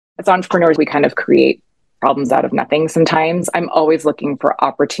as entrepreneurs, we kind of create problems out of nothing sometimes. I'm always looking for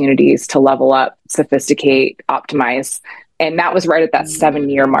opportunities to level up, sophisticate, optimize. And that was right at that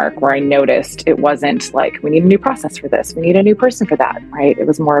 7-year mark where I noticed it wasn't like, we need a new process for this, we need a new person for that, right? It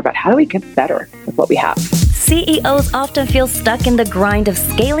was more about how do we get better with what we have. CEOs often feel stuck in the grind of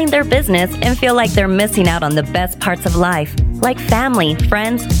scaling their business and feel like they're missing out on the best parts of life, like family,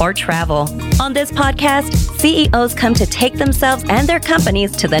 friends, or travel. On this podcast, CEOs come to take themselves and their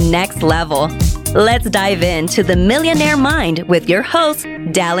companies to the next level. Let's dive into the Millionaire Mind with your host,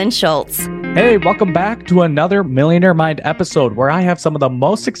 Dallin Schultz. Hey, welcome back to another Millionaire Mind episode where I have some of the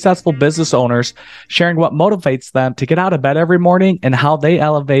most successful business owners sharing what motivates them to get out of bed every morning and how they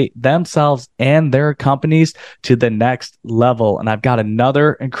elevate themselves and their companies to the next level. And I've got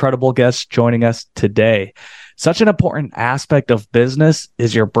another incredible guest joining us today. Such an important aspect of business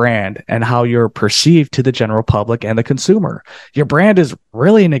is your brand and how you're perceived to the general public and the consumer. Your brand is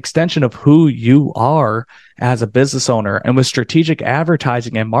really an extension of who you are as a business owner. And with strategic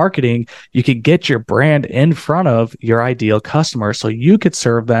advertising and marketing, you can get your brand in front of your ideal customer so you could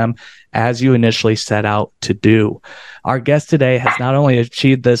serve them as you initially set out to do. Our guest today has not only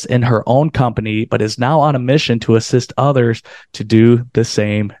achieved this in her own company, but is now on a mission to assist others to do the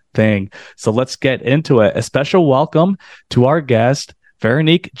same thing. So let's get into it. A special welcome to our guest,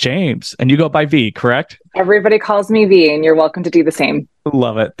 Veronique James. And you go by V, correct? Everybody calls me V, and you're welcome to do the same.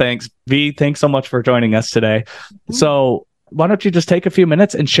 Love it. Thanks, V. Thanks so much for joining us today. So why don't you just take a few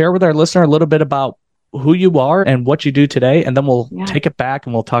minutes and share with our listener a little bit about who you are and what you do today, and then we'll take it back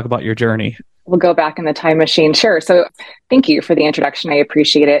and we'll talk about your journey. We'll go back in the time machine. Sure. So thank you for the introduction. I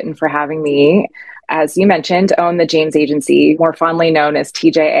appreciate it, and for having me. As you mentioned, own the James Agency, more fondly known as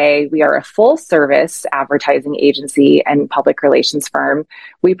TJA. We are a full-service advertising agency and public relations firm.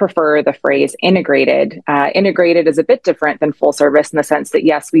 We prefer the phrase integrated. Integrated is a bit different than full service in the sense that,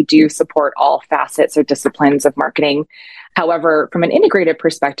 yes, we do support all facets or disciplines of marketing. However, from an integrated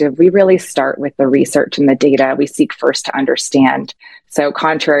perspective, we really start with the research and the data. We seek first to understand. So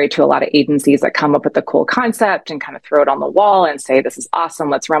contrary to a lot of agencies that come up with a cool concept and kind of throw it on the wall and say, this is awesome,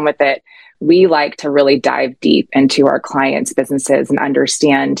 let's run with it, we like to really dive deep into our clients' businesses and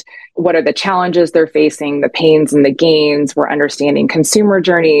understand what are the challenges they're facing, the pains and the gains. We're understanding consumer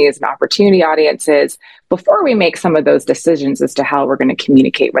journeys and opportunity audiences before we make some of those decisions as to how we're going to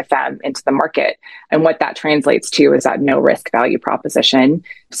communicate with them into the market. And what that translates to is that no risk value proposition.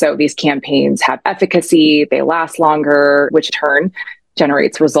 So these campaigns have efficacy, they last longer, which in turn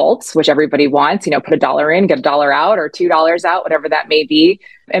generates results, which everybody wants. Put $1 in, get $1 out, or $2 out, whatever that may be.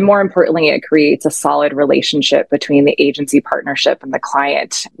 And more importantly, it creates a solid relationship between the agency partnership and the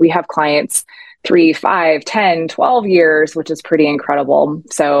client. We have clients 3, 5, 10, 12 years, which is pretty incredible.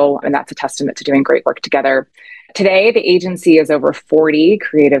 And that's a testament to doing great work together. Today, the agency is over 40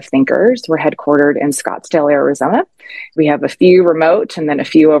 creative thinkers. We're headquartered in Scottsdale, Arizona. We have a few remote and then a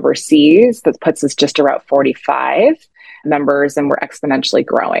few overseas. That puts us just around 45 members, and we're exponentially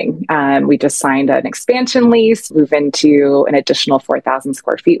growing. We just signed an expansion lease, move into an additional 4,000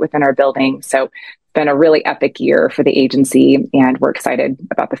 square feet within our building. So it's been a really epic year for the agency, and we're excited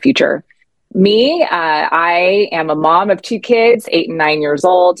about the future. Me, I am a mom of 2 kids, 8 and 9 years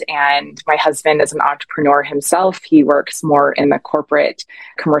old, and my husband is an entrepreneur himself. He works more in the corporate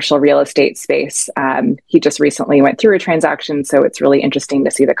commercial real estate space. He just recently went through a transaction, so it's really interesting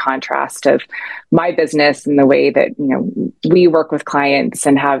to see the contrast of my business and the way that we work with clients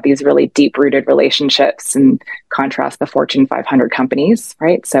and have these really deep-rooted relationships, and contrast the Fortune 500 companies,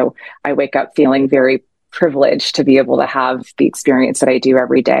 right? So I wake up feeling very privileged to be able to have the experience that I do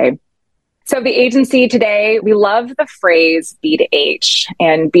every day. So the agency today, we love the phrase B to H,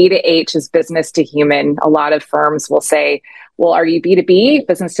 and B to H is business to human. A lot of firms will say, well, are you B2B,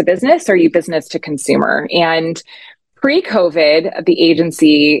 business to business, or are you business to consumer? And pre-COVID, the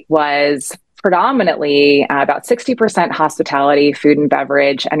agency was predominantly about 60% hospitality, food and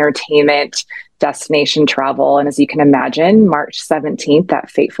beverage, entertainment, destination travel. And as you can imagine, March 17th, that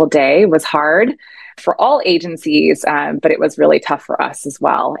fateful day, was hard for all agencies, but it was really tough for us as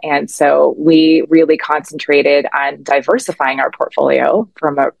well. And so we really concentrated on diversifying our portfolio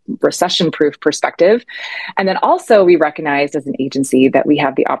from a recession-proof perspective. And then also we recognized as an agency that we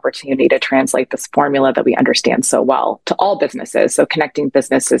have the opportunity to translate this formula that we understand so well to all businesses. So connecting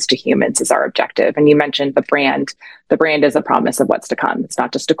businesses to humans is our objective. And you mentioned the brand. The brand is a promise of what's to come. It's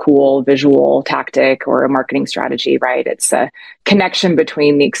not just a cool visual tactic or a marketing strategy, right? It's a connection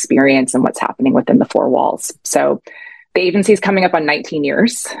between the experience and what's happening within the 4 walls. So The agency is coming up on 19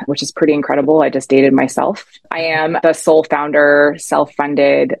 years, which is pretty incredible. I just dated myself. I am the sole founder,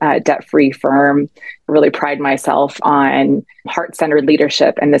 self-funded, debt-free firm. I really pride myself on heart-centered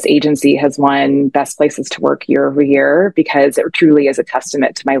leadership. And this agency has won Best Places to Work year over year because it truly is a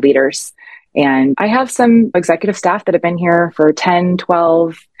testament to my leaders. And I have some executive staff that have been here for 10,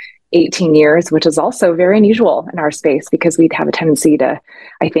 12, 18 years, which is also very unusual in our space because we'd have a tendency to,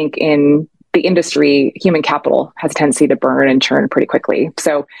 I think, in the industry, human capital has a tendency to burn and churn pretty quickly.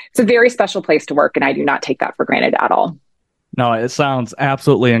 So it's a very special place to work, and I do not take that for granted at all. No, it sounds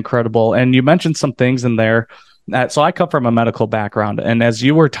absolutely incredible. And you mentioned some things in there. So I come from a medical background. And as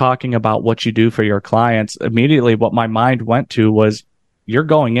you were talking about what you do for your clients, immediately what my mind went to was you're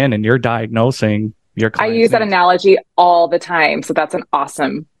going in and you're diagnosing your clients. I use that analogy all the time. So that's an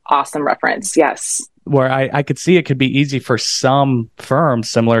awesome reference. Yes. Where I could see it could be easy for some firms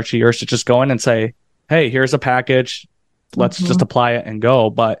similar to yours to just go in and say, hey, here's a package. Let's just apply it and go.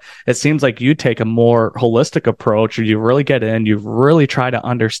 But it seems like you take a more holistic approach, or you really get in, you really try to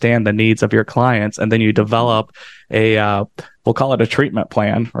understand the needs of your clients, and then you develop a, we'll call it a treatment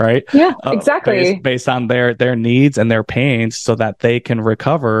plan, right? Yeah, exactly. Based on their needs and their pains so that they can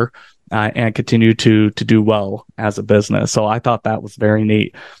recover and continue to do well as a business. So I thought that was very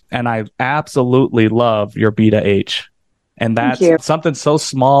neat. And I absolutely love your B to H. And that's something so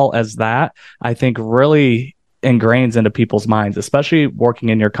small as that, I think really ingrains into people's minds, especially working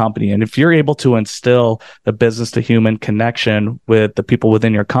in your company. And if you're able to instill the business to human connection with the people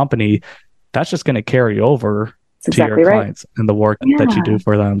within your company, that's just going to carry over to your clients and the work that you do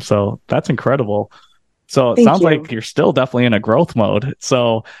for them. So that's incredible. So it sounds like you're still definitely in a growth mode.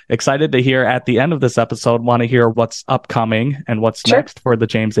 So excited to hear at the end of this episode, want to hear what's upcoming and what's next for the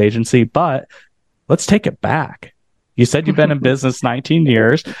James Agency. But let's take it back. You said you've been in business 19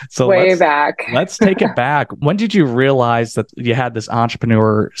 years. So let's take it back. When did you realize that you had this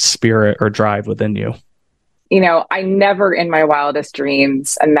entrepreneur spirit or drive within you? You know, I never in my wildest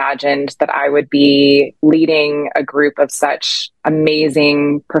dreams imagined that I would be leading a group of such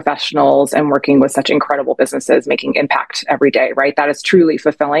amazing professionals and working with such incredible businesses, making impact every day, right? That is truly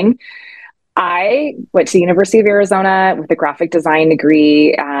fulfilling. I went to the University of Arizona with a graphic design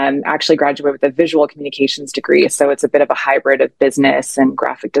degree, actually graduated with a visual communications degree. So it's a bit of a hybrid of business and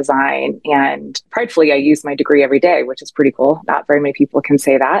graphic design. And pridefully, I use my degree every day, which is pretty cool. Not very many people can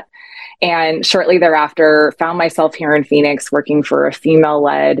say that. And shortly thereafter, found myself here in Phoenix working for a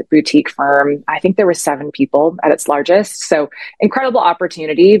female-led boutique firm. I think there were 7 people at its largest. So incredible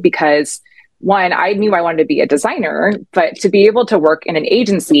opportunity because one, I knew I wanted to be a designer, but to be able to work in an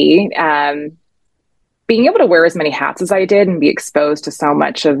agency, being able to wear as many hats as I did and be exposed to so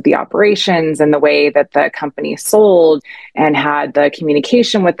much of the operations and the way that the company sold and had the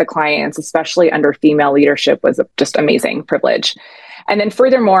communication with the clients, especially under female leadership, was just amazing privilege. And then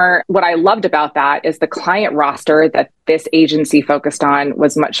furthermore, what I loved about that is the client roster that this agency focused on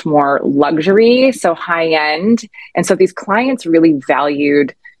was much more luxury, so high end. And so these clients really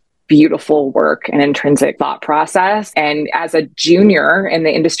valued beautiful work and intrinsic thought process. And as a junior in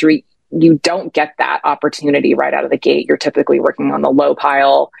the industry, you don't get that opportunity right out of the gate. You're typically working on the low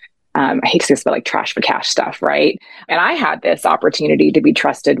pile, I hate to say this, but like trash for cash stuff, right? And I had this opportunity to be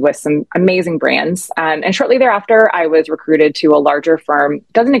trusted with some amazing brands. And shortly thereafter, I was recruited to a larger firm.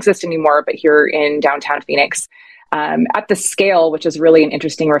 It doesn't exist anymore, but here in downtown Phoenix, at the scale, which is really an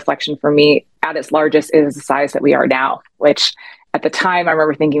interesting reflection for me, at its largest is the size that we are now, which at the time, I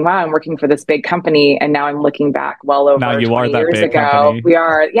remember thinking, wow, I'm working for this big company. And now I'm looking back well over 20 years ago. Company. We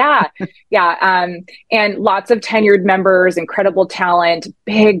are, yeah. And lots of tenured members, incredible talent,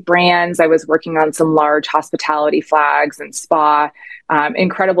 big brands. I was working on some large hospitality flags and spa.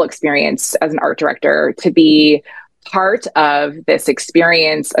 Incredible experience as an art director to be part of this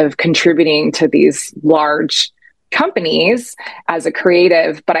experience of contributing to these large companies as a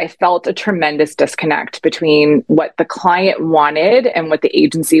creative, but I felt a tremendous disconnect between what the client wanted and what the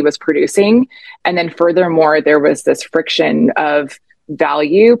agency was producing. And then furthermore, there was this friction of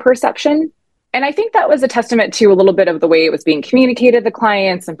value perception. And I think that was a testament to a little bit of the way it was being communicated to the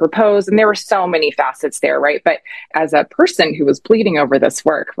clients and proposed. And there were so many facets there, right? But as a person who was bleeding over this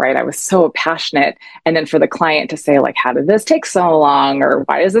work, right, I was so passionate. And then for the client to say, like, how did this take so long? Or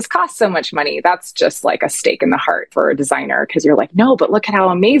why does this cost so much money? That's just like a stake in the heart for a designer, because you're like, no, but look at how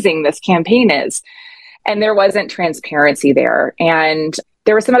amazing this campaign is. And there wasn't transparency there. And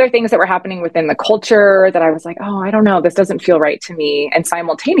there were some other things that were happening within the culture that I was like, oh, I don't know, this doesn't feel right to me. And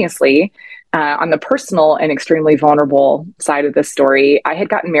simultaneously, on the personal and extremely vulnerable side of this story, I had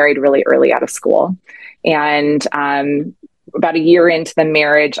gotten married really early out of school. And about a year into the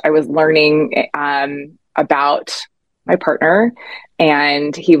marriage, I was learning about my partner,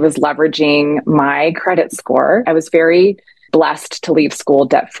 and he was leveraging my credit score. I was very blessed to leave school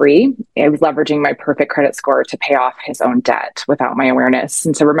debt-free. I was leveraging my perfect credit score to pay off his own debt without my awareness.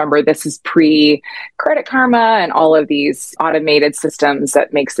 And so remember, this is pre-Credit Karma and all of these automated systems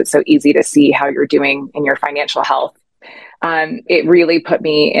that makes it so easy to see how you're doing in your financial health. It really put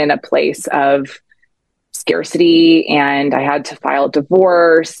me in a place of scarcity, and I had to file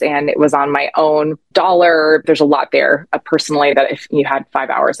divorce, and it was on my own dollar. There's a lot there personally that if you had 5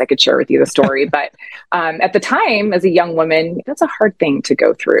 hours, I could share with you the story. But at the time, as a young woman, that's a hard thing to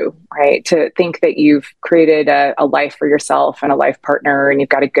go through, right? To think that you've created a life for yourself and a life partner, and you've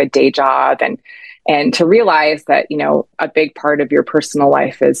got a good day job, and to realize that, a big part of your personal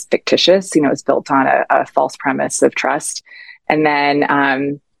life is fictitious, it's built on a false premise of trust. And then,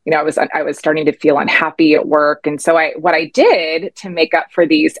 I was starting to feel unhappy at work. And so what I did to make up for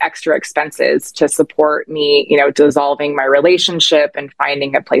these extra expenses to support me, dissolving my relationship and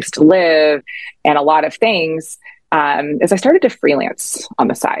finding a place to live and a lot of things, is I started to freelance on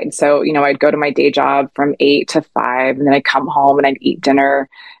the side. So, I'd go to my day job from 8 to 5, and then I'd come home and I'd eat dinner.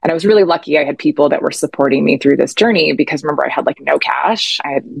 And I was really lucky I had people that were supporting me through this journey, because remember, I had no cash. I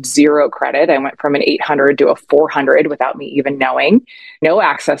had zero credit. I went from an 800 to a 400 without me even knowing. No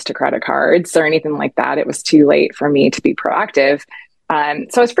access to credit cards or anything like that. It was too late for me to be proactive. So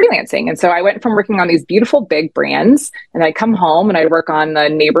I was freelancing. And so I went from working on these beautiful big brands, and I'd come home and I'd work on the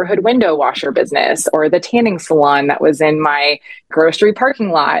neighborhood window washer business or the tanning salon that was in my grocery parking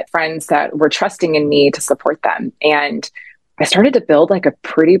lot, friends that were trusting in me to support them. And I started to build a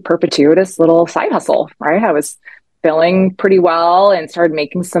pretty perpetuitous little side hustle, right? I was billing pretty well and started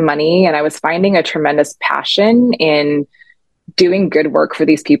making some money. And I was finding a tremendous passion in doing good work for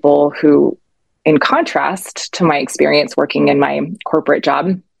these people who, in contrast to my experience working in my corporate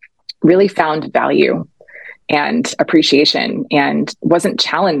job, really found value and appreciation and wasn't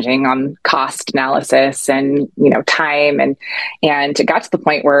challenging on cost analysis and, time. And it got to the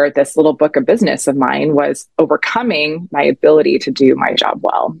point where this little book of business of mine was overcoming my ability to do my job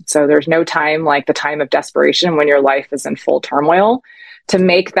well. So there's no time like the time of desperation when your life is in full turmoil to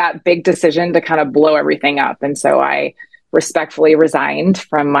make that big decision to kind of blow everything up. And so I respectfully resigned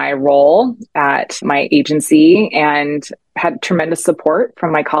from my role at my agency and had tremendous support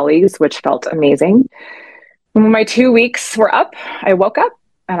from my colleagues, which felt amazing. When my 2 weeks were up, I woke up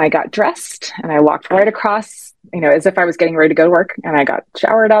and I got dressed and I walked right across, as if I was getting ready to go to work, and I got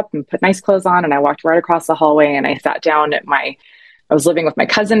showered up and put nice clothes on, and I walked right across the hallway and I sat down I was living with my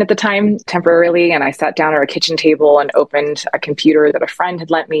cousin at the time temporarily, and I sat down at our kitchen table and opened a computer that a friend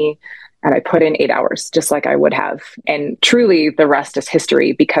had lent me. And I put in 8 hours, just like I would have. And truly, the rest is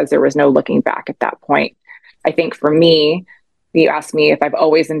history, because there was no looking back at that point. I think for me, you asked me if I've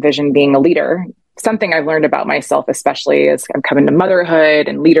always envisioned being a leader. Something I've learned about myself, especially as I'm coming to motherhood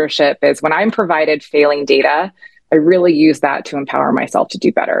and leadership, is when I'm provided failing data, I really use that to empower myself to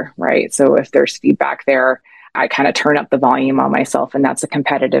do better, right? So if there's feedback there, I kind of turn up the volume on myself. And that's a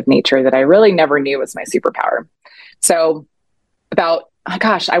competitive nature that I really never knew was my superpower. So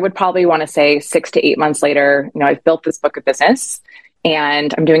I would probably want to say 6 to 8 months later, I've built this book of business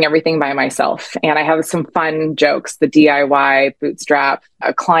and I'm doing everything by myself. And I have some fun jokes, the DIY bootstrap.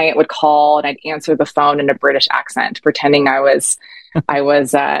 A client would call and I'd answer the phone in a British accent, pretending I was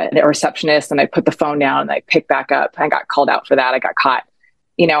a receptionist, and I'd put the phone down and I'd pick back up. I got called out for that. I got caught.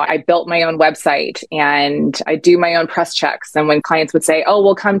 I built my own website and I do my own press checks. And when clients would say, "Oh,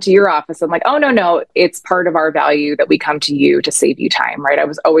 we'll come to your office," I'm like, "Oh, no, it's part of our value that we come to you to save you time," right? I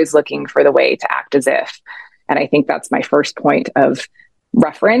was always looking for the way to act as if. And I think that's my first point of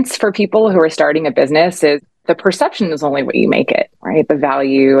reference for people who are starting a business is the perception is only what you make it, right? The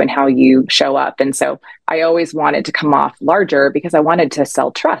value and how you show up. And so I always wanted to come off larger because I wanted to sell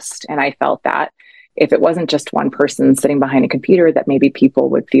trust. And I felt that if it wasn't just one person sitting behind a computer, that maybe people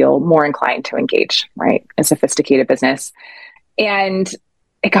would feel more inclined to engage, right? A sophisticated business. And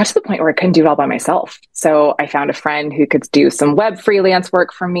it got to the point where I couldn't do it all by myself. So I found a friend who could do some web freelance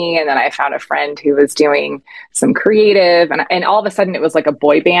work for me. And then I found a friend who was doing some creative. And all of a sudden it was like a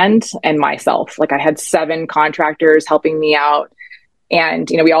boy band and myself. I had 7 contractors helping me out.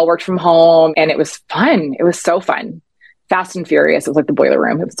 And, we all worked from home, and it was fun. It was so fun. Fast and furious. It was like the boiler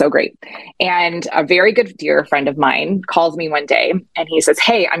room. It was so great. And a very good dear friend of mine calls me one day and he says,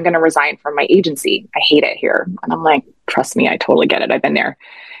 "Hey, I'm going to resign from my agency. I hate it here." And I'm like, "Trust me, I totally get it. I've been there."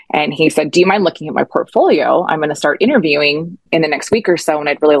 And he said, "Do you mind looking at my portfolio? I'm going to start interviewing in the next week or so, and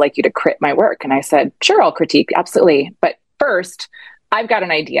I'd really like you to crit my work." And I said, "Sure, I'll critique. Absolutely. But first, I've got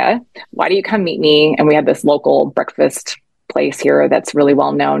an idea. Why do you come meet me?" And we had this local breakfast place here that's really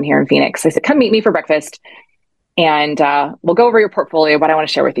well known here in Phoenix. I said, "Come meet me for breakfast. and we'll go over your portfolio, but I want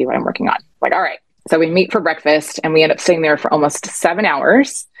to share with you what I'm working on. Like, all right. So we meet for breakfast and we end up sitting there for almost 7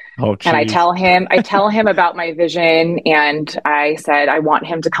 hours. Oh, geez. And I tell him about my vision. And I said, I want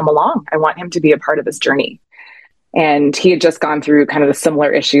him to come along. I want him to be a part of this journey. And he had just gone through kind of the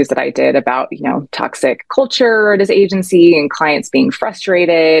similar issues that I did about, toxic culture at his agency and clients being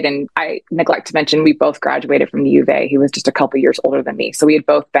frustrated. And I neglect to mention, we both graduated from the U of A. He was just a couple years older than me. So we had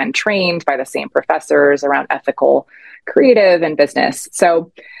both been trained by the same professors around ethical, creative, and business.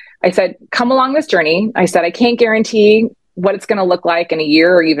 So I said, come along this journey. I said, I can't guarantee what it's going to look like in a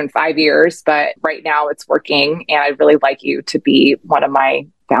year or even 5 years, but right now it's working. And I'd really like you to be one of my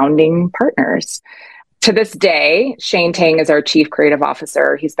founding partners. To this day, Shane Tang is our chief creative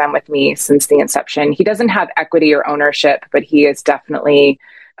officer. He's been with me since the inception. He doesn't have equity or ownership, but he is definitely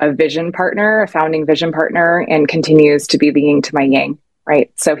a vision partner, a founding vision partner, and continues to be the yin to my yang,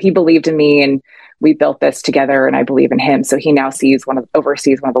 right? So he believed in me and we built this together, and I believe in him. So he now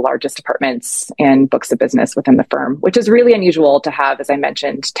oversees one of the largest departments and books of business within the firm, which is really unusual to have, as I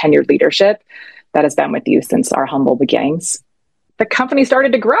mentioned, tenured leadership that has been with you since our humble beginnings. The company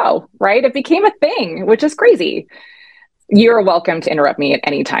started to grow, right? It became a thing, which is crazy. You're welcome to interrupt me at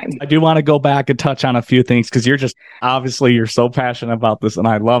any time. I do want to go back and touch on a few things because you're so passionate about this and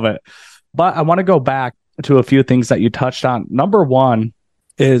I love it. But I want to go back to a few things that you touched on. Number one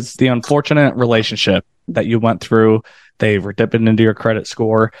is the unfortunate relationship that you went through. They were dipping into your credit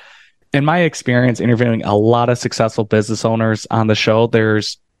score. In my experience, interviewing a lot of successful business owners on the show,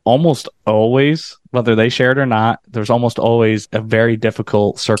 there's almost always, whether they share it or not, there's almost always a very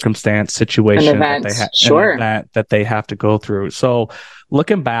difficult circumstance, situation that they have to go through. So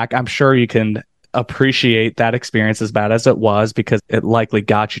looking back, I'm sure you can appreciate that experience, as bad as it was, because it likely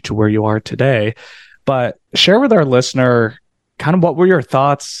got you to where you are today. But share with our listener kind of what were your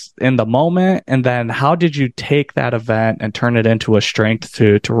thoughts in the moment, and then how did you take that event and turn it into a strength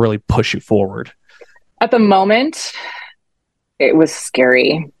to really push you forward? At the moment, it was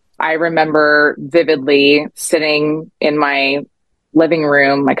scary. I remember vividly sitting in my living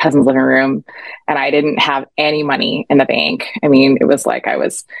room, my cousin's living room, and I didn't have any money in the bank. I mean, it was like I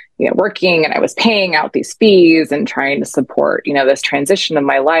was working and I was paying out these fees and trying to support, this transition of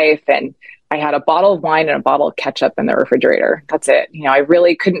my life. And I had a bottle of wine and a bottle of ketchup in the refrigerator. That's it. I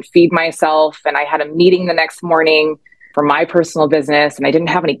really couldn't feed myself. And I had a meeting the next morning for my personal business and I didn't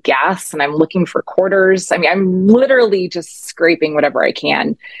have any gas and I'm looking for quarters. I mean, I'm literally just scraping whatever I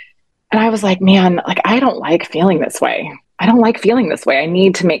can. And I was like, man, I don't like feeling this way. I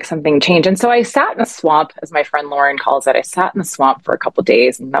need to make something change. And so I sat in a swamp, as my friend Lauren calls it. I sat in the swamp for a couple of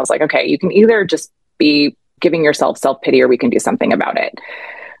days and I was like, okay, you can either just be giving yourself self-pity or we can do something about it.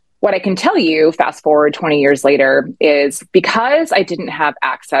 What I can tell you, fast forward 20 years later, is because I didn't have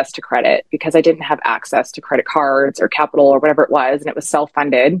access to credit, because I didn't have access to credit cards or capital or whatever it was, and it was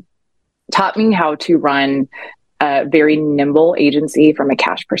self-funded, taught me how to run a very nimble agency from a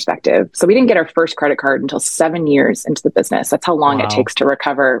cash perspective. So we didn't get our first credit card until 7 years into the business. That's how long it takes to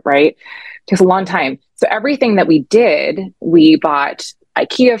recover, right? It takes a long time. So everything that we did, we bought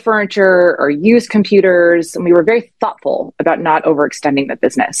IKEA furniture or used computers. And we were very thoughtful about not overextending the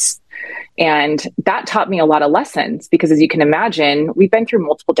business. And that taught me a lot of lessons because, as you can imagine, we've been through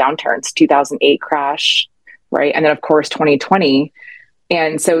multiple downturns, 2008 crash, right? And then of course, 2020.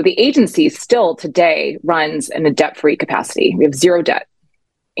 And so the agency still today runs in a debt-free capacity. We have zero debt.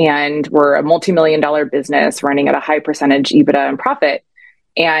 And we're a multi-million-dollar business running at a high percentage EBITDA and profit.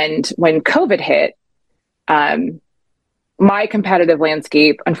 And when COVID hit, my competitive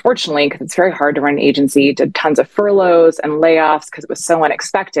landscape, unfortunately, because it's very hard to run an agency, did tons of furloughs and layoffs because it was so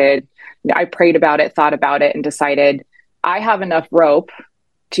unexpected. I prayed about it, thought about it, and decided I have enough rope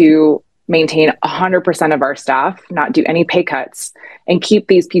to maintain 100% of our staff, not do any pay cuts, and keep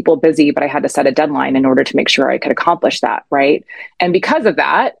these people busy. But I had to set a deadline in order to make sure I could accomplish that, right? And because of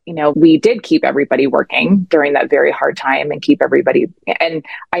that, we did keep everybody working during that very hard time and keep everybody. And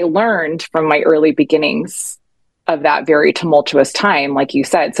I learned from my early beginnings of that very tumultuous time, like you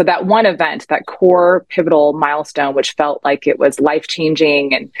said. So that one event, that core pivotal milestone, which felt like it was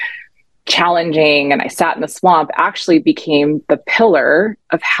life-changing and challenging, and I sat in the swamp, actually became the pillar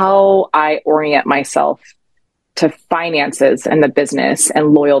of how I orient myself to finances and the business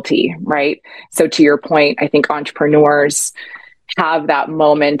and loyalty, right? So to your point, I think entrepreneurs have that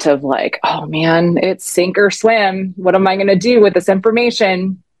moment of like, oh man, it's sink or swim. What am I going to do with this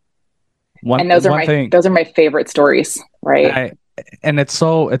information? Those are my favorite stories, right? And it's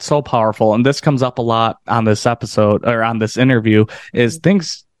so powerful. And this comes up a lot on this episode or on this interview is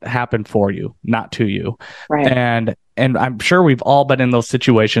things happen for you, not to you. Right. And I'm sure we've all been in those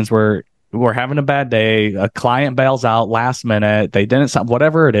situations where we're having a bad day. A client bails out last minute. They didn't stop,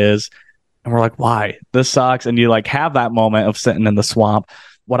 whatever it is. And we're like, why? This sucks. And you like have that moment of sitting in the swamp.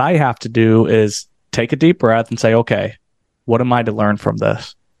 What I have to do is take a deep breath and say, okay, what am I to learn from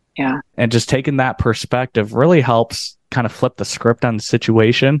this? Yeah. And just taking that perspective really helps kind of flip the script on the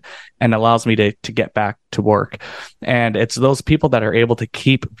situation and allows me to get back to work. And it's those people that are able to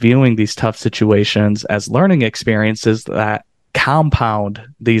keep viewing these tough situations as learning experiences that compound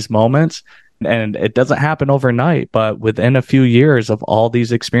these moments. And it doesn't happen overnight, but within a few years of all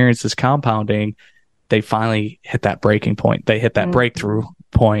these experiences compounding, they finally hit that breaking point. They hit that breakthrough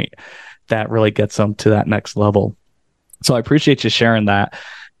point that really gets them to that next level. So I appreciate you sharing that.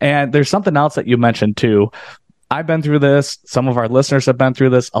 And there's something else that you mentioned too. I've been through this. Some of our listeners have been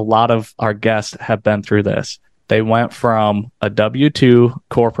through this. A lot of our guests have been through this. They went from a W-2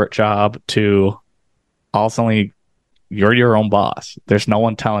 corporate job to all of a sudden you're your own boss. There's no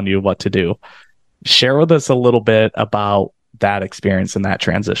one telling you what to do. Share with us a little bit about that experience and that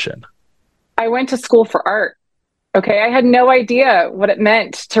transition. I went to school for art. Okay. I had no idea what it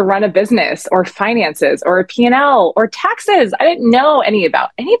meant to run a business or finances or a P&L or taxes. I didn't know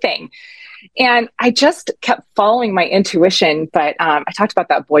about anything. And I just kept following my intuition. But I talked about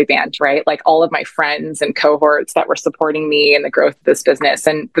that boy band, right? Like all of my friends and cohorts that were supporting me in the growth of this business.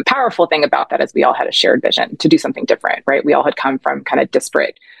 And the powerful thing about that is we all had a shared vision to do something different, right? We all had come from kind of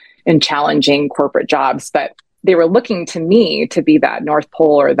disparate and challenging corporate jobs, but they were looking to me to be that North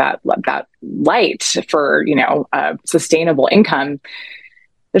Pole or that light for, sustainable income.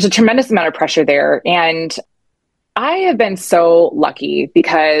 There's a tremendous amount of pressure there. And I have been so lucky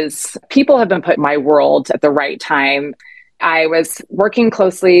because people have been put in my world at the right time. I was working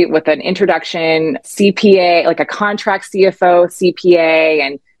closely with an introduction CPA, like a contract CFO CPA,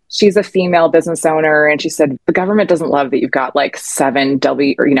 and she's a female business owner. And she said, the government doesn't love that you've got like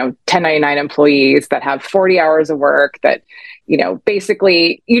 1099 employees that have 40 hours of work that,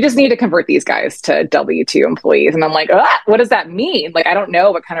 basically you just need to convert these guys to W-2 employees. And I'm like, what does that mean? Like, I don't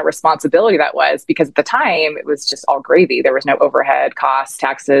know what kind of responsibility that was, because at the time it was just all gravy. There was no overhead costs,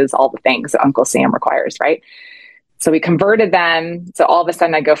 taxes, all the things that Uncle Sam requires, right? So we converted them. So all of a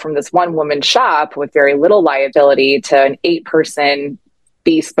sudden I go from this one woman shop with very little liability to an 8-person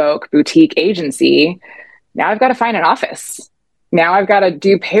bespoke boutique agency. Now I've got to find an office. Now I've got to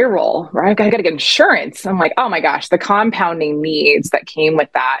do payroll, right? I've got to get insurance. I'm like, oh my gosh, the compounding needs that came with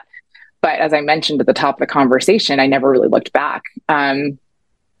that. But as I mentioned at the top of the conversation, I never really looked back.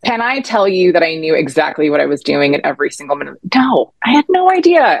 Can I tell you that I knew exactly what I was doing at every single minute? No, I had no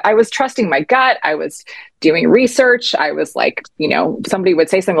idea. I was trusting my gut. I was doing research. I was like, somebody would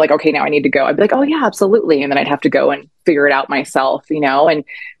say something like, okay, now I need to go. I'd be like, oh yeah, absolutely. And then I'd have to go and figure it out myself, and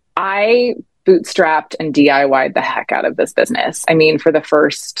I bootstrapped and DIY'd the heck out of this business. I mean, for the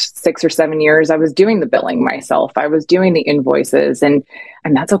first 6 or 7 years, I was doing the billing myself. I was doing the invoices, and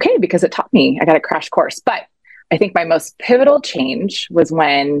that's okay because it taught me. I got a crash course. But I think my most pivotal change was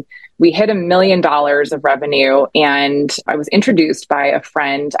when we hit $1 million of revenue, and I was introduced by a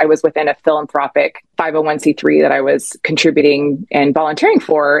friend. I was within a philanthropic 501c3 that I was contributing and volunteering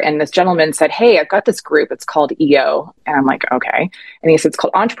for. And this gentleman said, hey, I've got this group. It's called EO. And I'm like, okay. And he said, it's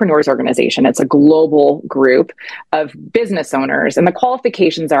called Entrepreneurs Organization. It's a global group of business owners. And the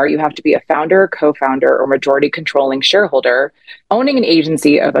qualifications are you have to be a founder, co-founder, or majority controlling shareholder owning an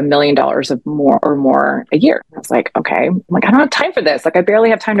agency of $1 million of more a year. I was like, okay. I'm like, I don't have time for this. Like, I barely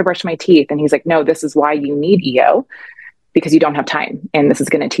have time to brush my teeth. And he's like, no, this is why you need EO, because you don't have time. And this is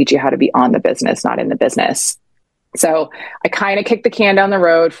going to teach you how to be on the business, not in the business. So I kind of kicked the can down the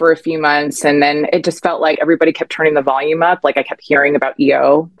road for a few months. And then it just felt like everybody kept turning the volume up. Like I kept hearing about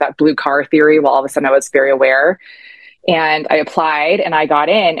EO, that blue car theory. Well, all of a sudden I was very aware. And I applied and I got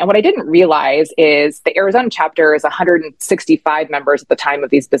in. And what I didn't realize is the Arizona chapter is 165 members at the time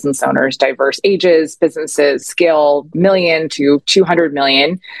of these business owners, diverse ages, businesses, scale, million to 200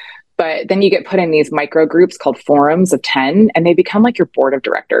 million. But then you get put in these micro groups called forums of 10, and they become like your board of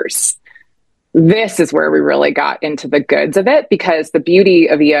directors. This is where we really got into the goods of it, because the beauty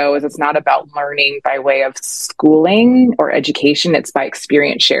of EO is it's not about learning by way of schooling or education. It's by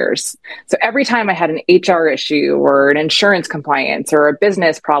experience shares. So every time I had an HR issue or an insurance compliance or a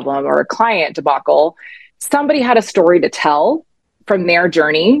business problem or a client debacle, somebody had a story to tell from their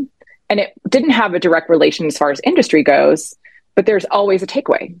journey. And it didn't have a direct relation as far as industry goes, but there's always a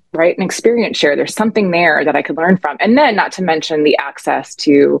takeaway, right? An experience share. There's something there that I could learn from. And then not to mention the access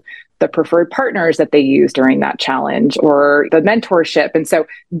to the preferred partners that they use during that challenge or the mentorship. And so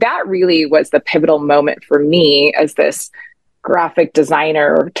that really was the pivotal moment for me as this graphic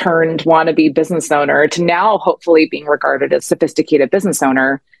designer turned wannabe business owner to now hopefully being regarded as a sophisticated business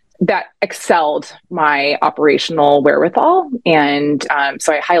owner. that excelled my operational wherewithal. And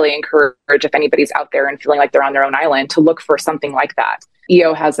so I highly encourage, if anybody's out there and feeling like they're on their own island, to look for something like that.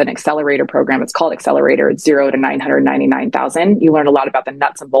 EO has an accelerator program. It's called Accelerator. It's 0 to 999,000. You learn a lot about the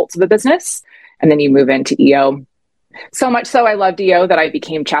nuts and bolts of the business, and then you move into EO. So much so I loved EO that I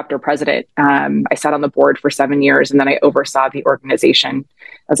became chapter president. I sat on the board for 7 years, and then I oversaw the organization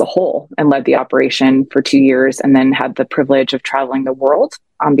as a whole and led the operation for 2 years, and then had the privilege of traveling the world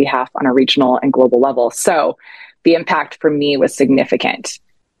on a regional and global level. So the impact for me was significant.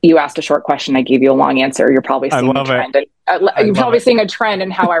 You asked a short question. I gave you a long answer. You're probably seeing a trend. You're probably seeing a trend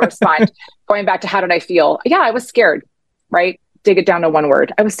in how I respond. Going back to how did I feel? Yeah, I was scared, right? Dig it down to one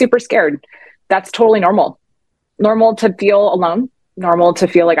word. I was super scared. That's totally normal. Normal to feel alone. Normal to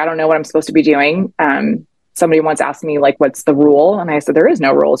feel like I don't know what I'm supposed to be doing. Somebody once asked me, like, what's the rule? And I said, there is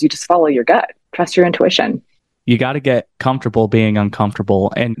no rules. You just follow your gut. Trust your intuition. You got to get comfortable being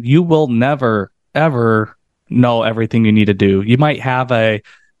uncomfortable, and you will never, ever know everything you need to do. You might have an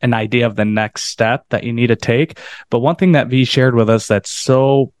idea of the next step that you need to take. But one thing that V shared with us that's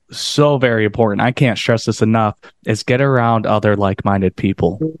so very important, I can't stress this enough, is get around other like-minded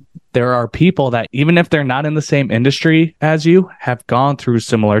people. There are people that, even if they're not in the same industry as you, have gone through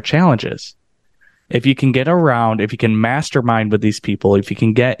similar challenges. If you can get around, if you can mastermind with these people, if you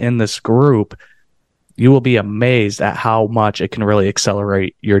can get in this group, you will be amazed at how much it can really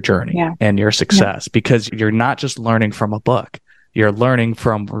accelerate your journey and your success, because you're not just learning from a book. You're learning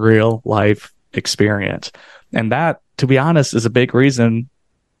from real life experience. And that, to be honest, is a big reason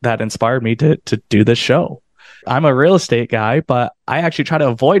that inspired me to do this show. I'm a real estate guy, but I actually try to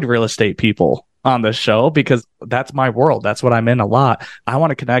avoid real estate people on this show because that's my world. That's what I'm in a lot. I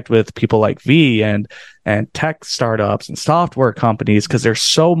want to connect with people like V and tech startups and software companies, because there's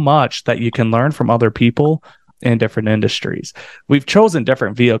so much that you can learn from other people in different industries. We've chosen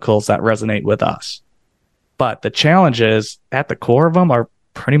different vehicles that resonate with us, but the challenges at the core of them are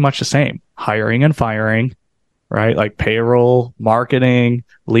pretty much the same. Hiring and firing, right? Like payroll, marketing,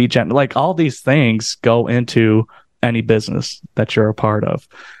 lead gen, like all these things go into any business that you're a part of.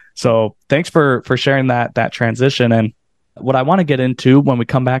 So thanks for sharing that transition. And what I want to get into when we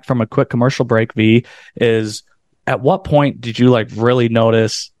come back from a quick commercial break, V, is at what point did you like really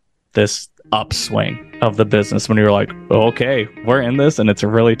notice this upswing of the business when you were like, oh, okay, we're in this and it's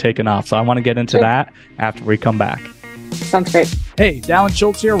really taken off? So I want to get into that after we come back. Sounds great. Hey, Dallin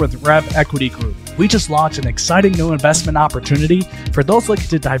Schultz here with Rev Equity Group. We just launched an exciting new investment opportunity for those looking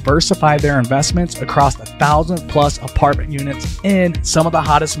to diversify their investments across 1,000+ apartment units in some of the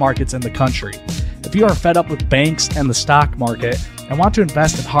hottest markets in the country. If you are fed up with banks and the stock market and want to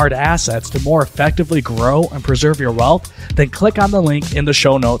invest in hard assets to more effectively grow and preserve your wealth, then click on the link in the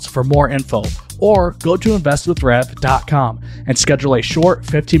show notes for more info, or go to investwithrev.com and schedule a short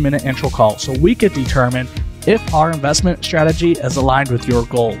 15-minute intro call so we can determine if our investment strategy is aligned with your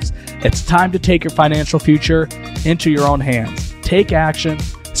goals. It's time to take your financial future into your own hands. Take action,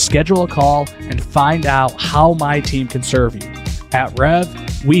 schedule a call, and find out how my team can serve you. At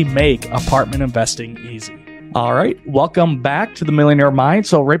Rev, we make apartment investing easy. All right, welcome back to the Millionaire Mind.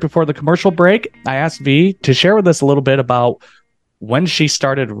 So right before the commercial break, I asked V to share with us a little bit about when she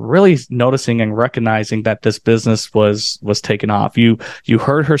started really noticing and recognizing that this business was taking off. You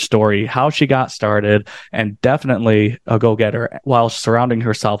heard her story, how she got started, and definitely a go-getter while surrounding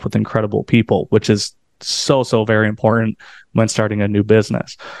herself with incredible people, which is so very important when starting a new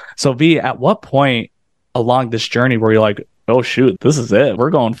business. So V, at what point along this journey were you like, oh shoot, this is it,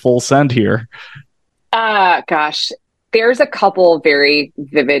 we're going full send here? Gosh, there's a couple very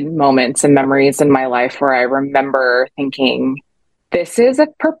vivid moments and memories in my life where I remember thinking, this is a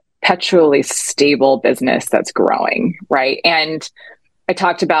perpetually stable business that's growing, right? And I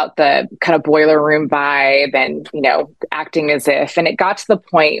talked about the kind of boiler room vibe and, acting as if, and it got to the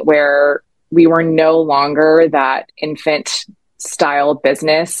point where we were no longer that infant style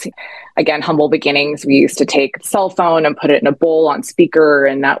business. Again, humble beginnings. We used to take a cell phone and put it in a bowl on speaker,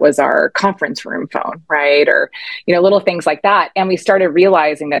 and that was our conference room phone, right? Or, little things like that. And we started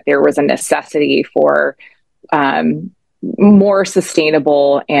realizing that there was a necessity for, more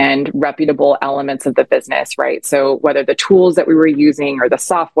sustainable and reputable elements of the business, right? So whether the tools that we were using or the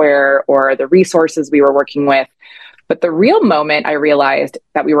software or the resources we were working with. But the real moment I realized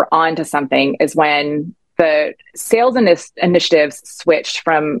that we were on to something is when the sales initiatives switched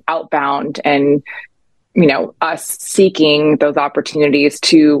from outbound and, us seeking those opportunities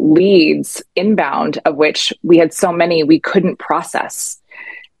to leads inbound, of which we had so many we couldn't process.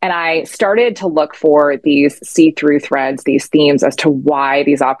 And I started to look for these see-through threads, these themes as to why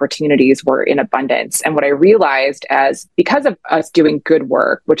these opportunities were in abundance. And what I realized as because of us doing good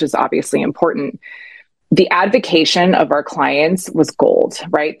work, which is obviously important, the advocation of our clients was gold,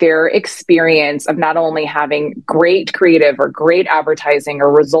 right? Their experience of not only having great creative or great advertising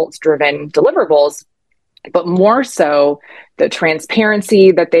or results-driven deliverables, but more so the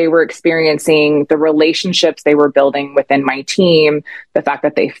transparency that they were experiencing, the relationships they were building within my team, the fact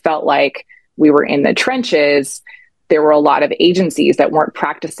that they felt like we were in the trenches. There were a lot of agencies that weren't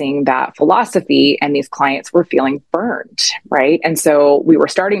practicing that philosophy, and these clients were feeling burned, right? And so we were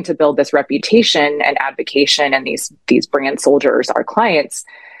starting to build this reputation and advocation and these brand soldiers, our clients.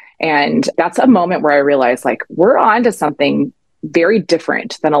 And that's a moment where I realized, like, we're on to something very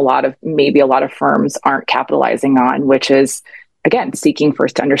different than a lot of firms aren't capitalizing on, which is, again, seeking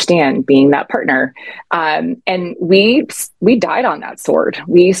first to understand, being that partner. And we died on that sword.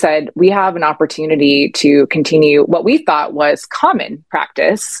 We said, we have an opportunity to continue what we thought was common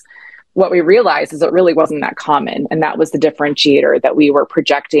practice. What we realized is it really wasn't that common. And that was the differentiator that we were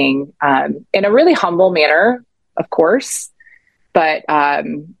projecting in a really humble manner, of course. But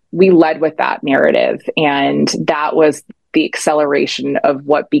we led with that narrative. And that was the acceleration of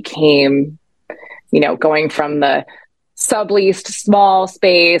what became, going from the subleased small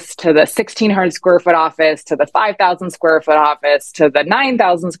space to the 1,600 square foot office to the 5,000 square foot office to the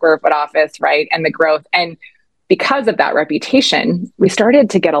 9,000 square foot office, right? And the growth. And because of that reputation, we started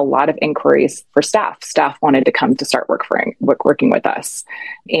to get a lot of inquiries for staff. Staff wanted to come to start working with us.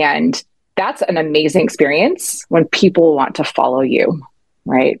 And that's an amazing experience when people want to follow you,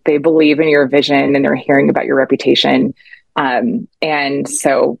 right? They believe in your vision and they're hearing about your reputation. And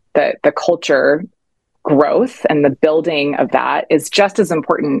so the culture growth and the building of that is just as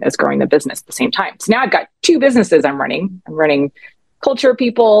important as growing the business at the same time. So now I've got two businesses I'm running. I'm running culture,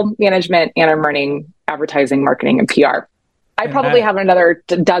 people management, and I'm running advertising, marketing, and PR. I probably have another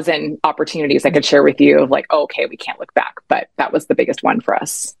dozen opportunities I could share with you of like, okay, we can't look back, but that was the biggest one for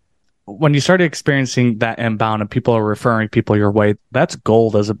us. When you started experiencing that inbound and people are referring people your way, that's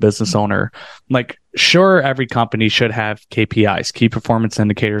gold as a business owner. Like, sure, every company should have KPIs, key performance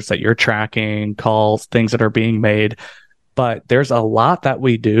indicators that you're tracking, calls, things that are being made. But there's a lot that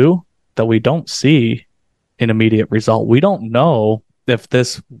we do that we don't see an immediate result. We don't know if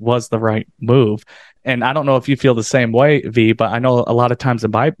this was the right move. And I don't know if you feel the same way, V, but I know a lot of times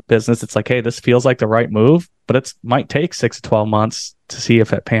in my business, it's like, hey, this feels like the right move, but it might take 6 to 12 months to see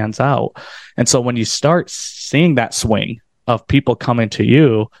if it pans out. And so when you start seeing that swing of people coming to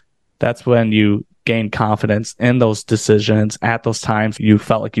you, that's when you gain confidence in those decisions. At those times, you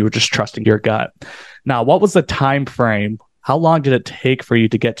felt like you were just trusting your gut. Now, what was the time frame? How long did it take for you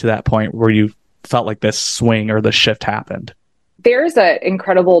to get to that point where you felt like this swing or the shift happened? There's an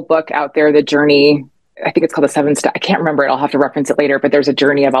incredible book out there, The Journey. I think it's called the 7 Steps. I can't remember it. I'll have to reference it later, but there's a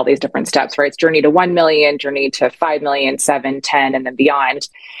journey of all these different steps, right? It's journey to 1 million, journey to 5 million, 7, 10, and then beyond.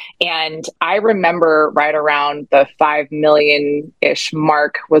 And I remember right around the 5 million-ish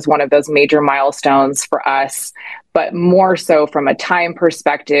mark was one of those major milestones for us, but more so from a time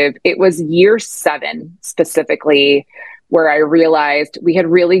perspective, it was year 7 specifically where I realized we had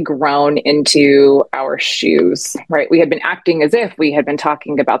really grown into our shoes, right? We had been acting as if we had been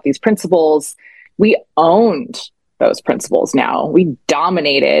talking about these principles. We owned those principles now. We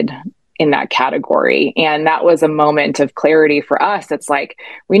dominated in that category. And that was a moment of clarity for us. It's like,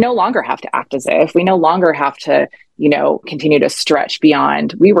 we no longer have to act as if, we no longer have to, continue to stretch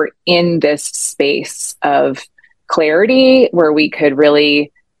beyond. We were in this space of clarity where we could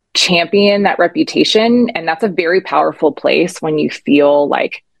really champion that reputation. And that's a very powerful place when you feel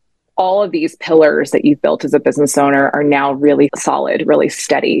like all of these pillars that you've built as a business owner are now really solid, really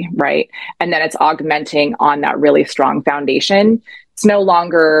steady, right? And then it's augmenting on that really strong foundation. It's no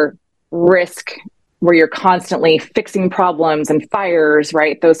longer risk where you're constantly fixing problems and fires,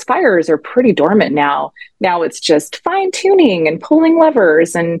 right? Those fires are pretty dormant now. Now it's just fine tuning and pulling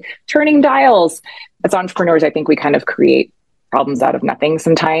levers and turning dials. As entrepreneurs, I think we kind of create problems out of nothing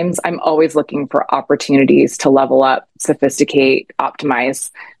sometimes. I'm always looking for opportunities to level up, sophisticate, optimize.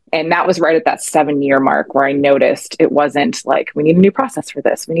 And that was right at that 7-year mark where I noticed it wasn't like, we need a new process for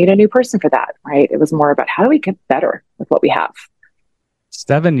this, we need a new person for that, right? It was more about how do we get better with what we have.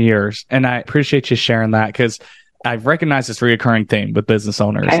 7 years. And I appreciate you sharing that because I've recognized this recurring theme with business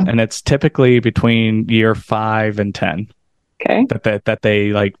owners, and it's typically between year 5 and 10. Okay. That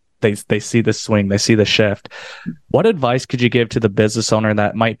they like, they see the swing, they see the shift. What advice could you give to the business owner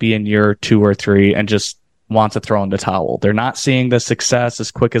that might be in year 2 or 3 and just wants to throw in the towel? They're not seeing the success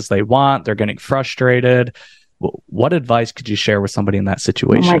as quick as they want. They're getting frustrated. What advice could you share with somebody in that Oh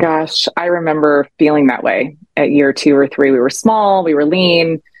situation? my gosh, I remember feeling that way at year 2 or 3. We were small, we were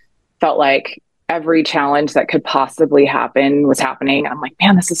lean, felt like every challenge that could possibly happen was happening. I'm like,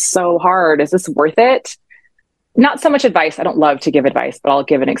 man, this is so hard. Is this worth it? Not so much advice. I don't love to give advice, but I'll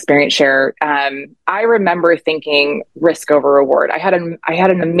give an experience share. I remember thinking risk over reward. I had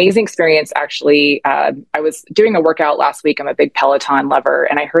an amazing experience actually. I was doing a workout last week. I'm a big Peloton lover,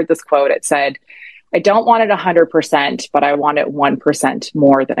 and I heard this quote. It said, "I don't want it 100%, but I want it 1%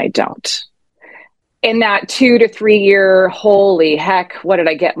 more than I don't." In that 2 to 3 year, holy heck, what did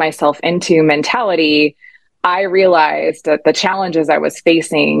I get myself into mentality, I realized that the challenges I was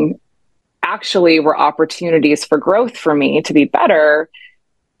facing actually were opportunities for growth for me to be better.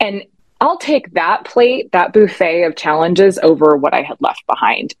 And I'll take that plate, that buffet of challenges over what I had left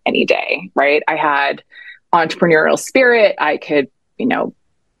behind any day, right? I had entrepreneurial spirit. I could,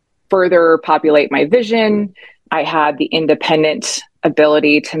 further populate my vision. I had the independent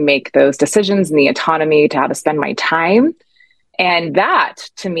ability to make those decisions and the autonomy to how to spend my time. And that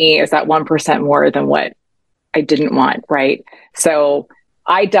to me is that 1% more than what I didn't want, right? So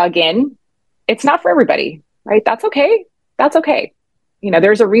I dug in. It's not for everybody, right? That's okay. That's okay.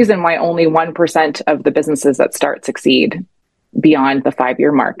 There's a reason why only 1% of the businesses that start succeed beyond the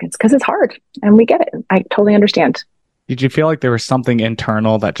 5-year mark. It's because it's hard, and we get it. I totally understand. Did you feel like there was something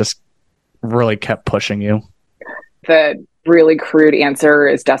internal that just really kept pushing you? The really crude answer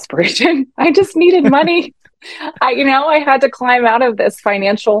is desperation. I just needed money. I had to climb out of this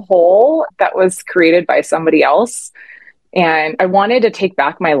financial hole that was created by somebody else. And I wanted to take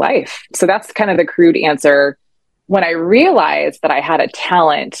back my life. So that's kind of the crude answer. When I realized that I had a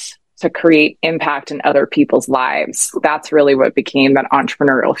talent to create impact in other people's lives, that's really what became that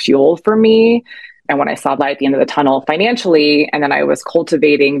entrepreneurial fuel for me. And when I saw light at the end of the tunnel financially, and then I was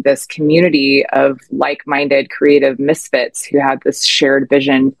cultivating this community of like-minded creative misfits who had this shared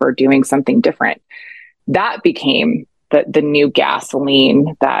vision for doing something different, that became the new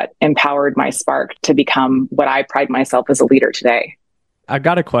gasoline that empowered my spark to become what I pride myself as a leader today. I've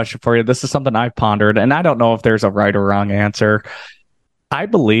got a question for you. This is something I've pondered, and I don't know if there's a right or wrong answer. I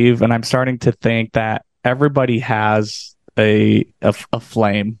believe, and I'm starting to think, that everybody has a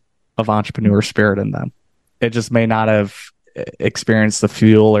flame of entrepreneur spirit in them. It just may not have experienced the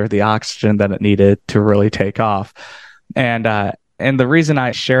fuel or the oxygen that it needed to really take off. And the reason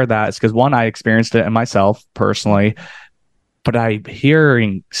I share that is because, one, I experienced it in myself personally, but I'm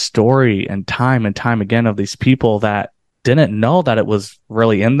hearing story and time again of these people that didn't know that it was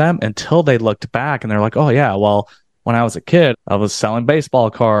really in them until they looked back and they're like, oh yeah, well, when I was a kid, I was selling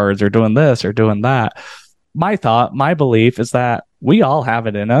baseball cards or doing this or doing that. My belief is that we all have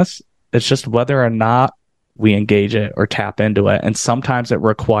it in us. It's just whether or not we engage it or tap into it. And sometimes it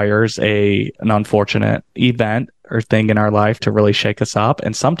requires an unfortunate event or thing in our life to really shake us up.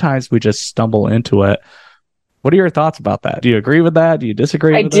 And sometimes we just stumble into it. What are your thoughts about that? Do you agree with that? Do you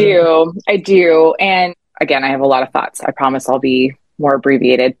disagree with that? I do. And again, I have a lot of thoughts. I promise I'll be more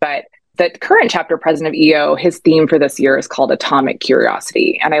abbreviated. But the current chapter president of EO, his theme for this year is called Atomic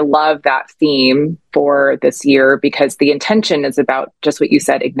Curiosity. And I love that theme for this year because the intention is about just what you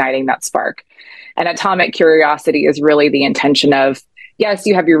said, igniting that spark. And Atomic Curiosity is really the intention of, yes,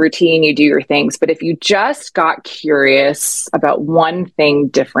 you have your routine, you do your things, but if you just got curious about one thing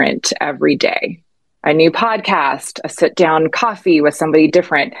different every day, a new podcast, a sit down coffee with somebody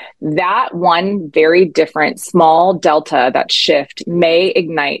different, that one very different small delta, that shift may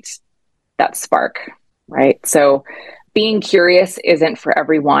ignite that spark, right? So being curious isn't for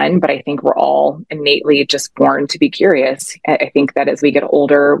everyone, but I think we're all innately just born to be curious. I think that as we get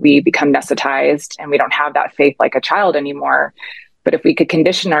older, we become anesthetized and we don't have that faith like a child anymore. But if we could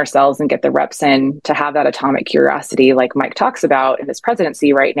condition ourselves and get the reps in to have that atomic curiosity, like Mike talks about in his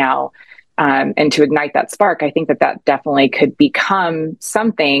presidency right now, and to ignite that spark, I think that definitely could become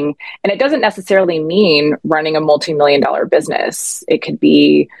something. And it doesn't necessarily mean running a multi-million-dollar business. It could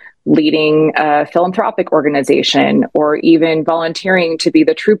be leading a philanthropic organization or even volunteering to be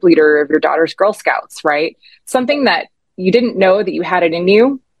the troop leader of your daughter's Girl Scouts, right? Something that you didn't know that you had it in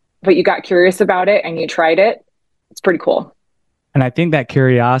you, but you got curious about it and you tried it. It's pretty cool. And I think that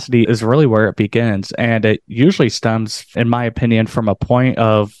curiosity is really where it begins. And it usually stems, in my opinion, from a point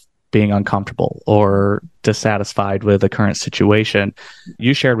of being uncomfortable or dissatisfied with the current situation.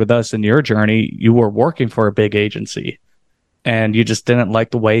 You shared with us in your journey, you were working for a big agency and you just didn't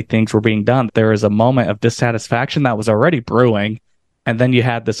like the way things were being done. There was a moment of dissatisfaction that was already brewing. And then you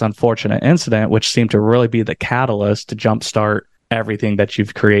had this unfortunate incident, which seemed to really be the catalyst to jumpstart everything that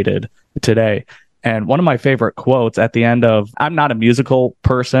you've created today. And one of my favorite quotes at the end of, I'm not a musical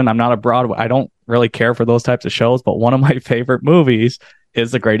person, I'm not a Broadway, I don't really care for those types of shows, but one of my favorite movies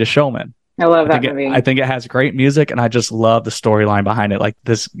is The Greatest Showman. I love that movie. I think it has great music, and I just love the storyline behind it. Like,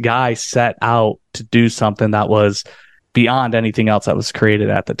 this guy set out to do something that was beyond anything else that was created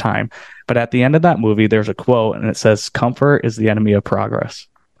at the time. But at the end of that movie, there's a quote, and it says, "Comfort is the enemy of progress,"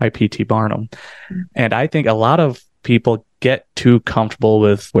 by P.T. Barnum. Mm-hmm. And I think a lot of people get too comfortable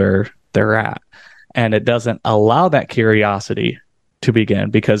with where they're at, and it doesn't allow that curiosity to begin,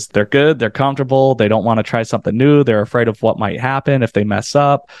 because they're good, they're comfortable, they don't want to try something new, they're afraid of what might happen if they mess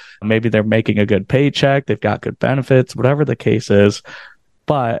up. Maybe they're making a good paycheck, they've got good benefits, whatever the case is.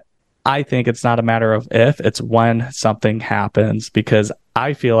 But I think it's not a matter of if, it's when something happens, because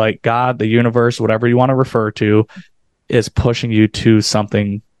I feel like God, the universe, whatever you want to refer to, is pushing you to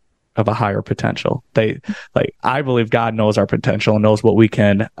something of a higher potential. I believe God knows our potential and knows what we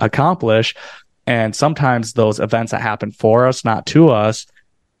can accomplish. And sometimes those events that happen for us, not to us,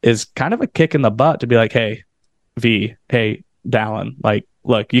 is kind of a kick in the butt to be like, hey, V, hey, Dallin, like,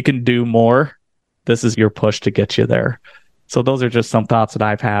 look, you can do more. This is your push to get you there. So those are just some thoughts that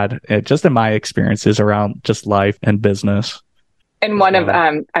I've had just in my experiences around just life and business. And one of,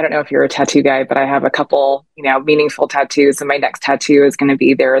 I don't know if you're a tattoo guy, but I have a couple, meaningful tattoos. And my next tattoo is going to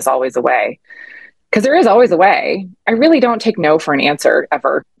be "There is always a way." Because there is always a way. I really don't take no for an answer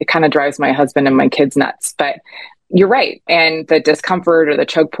ever. It kind of drives my husband and my kids nuts. But you're right. And the discomfort or the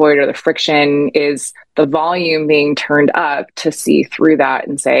choke point or the friction is the volume being turned up to see through that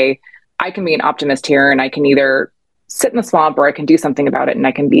and say, I can be an optimist here, and I can either sit in the swamp or I can do something about it, and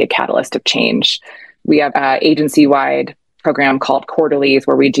I can be a catalyst of change. We have an agency-wide program called Quarterlies,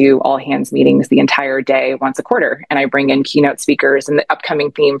 where we do all hands meetings the entire day once a quarter. And I bring in keynote speakers, and the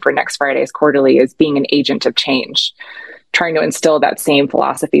upcoming theme for next Friday's Quarterly is being an agent of change, trying to instill that same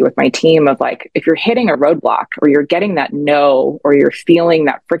philosophy with my team of like, if you're hitting a roadblock or you're getting that no, or you're feeling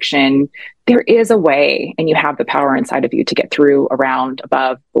that friction, there is a way, and you have the power inside of you to get through, around,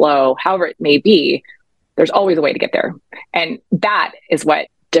 above, below, however it may be. There's always a way to get there. And that is what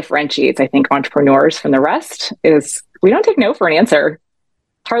differentiates, I think, entrepreneurs from the rest. Is we don't take no for an answer.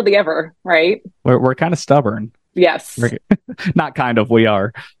 Hardly ever, right? We're kind of stubborn. Yes. Not kind of, we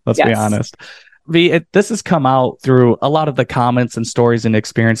are. Let's be honest. V, this has come out through a lot of the comments and stories and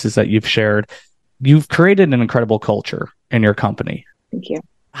experiences that you've shared. You've created an incredible culture in your company. Thank you.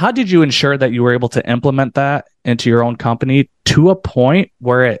 How did you ensure that you were able to implement that into your own company to a point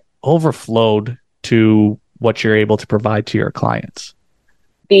where it overflowed to what you're able to provide to your clients?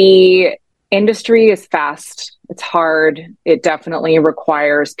 The industry is fast. It's hard. It definitely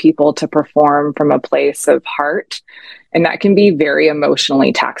requires people to perform from a place of heart. And that can be very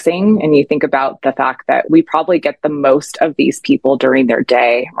emotionally taxing. And you think about the fact that we probably get the most of these people during their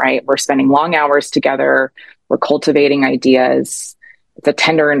day, right? We're spending long hours together. We're cultivating ideas. It's a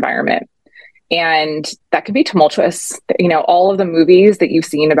tender environment. And that can be tumultuous. All of the movies that you've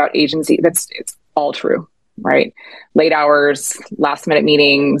seen about agency, it's all true, right? Late hours, last minute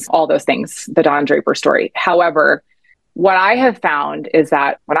meetings, all those things, the Don Draper story. However, what I have found is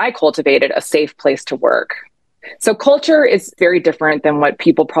that when I cultivated a safe place to work, so culture is very different than what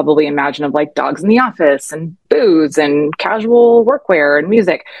people probably imagine of like dogs in the office and booze and casual workwear and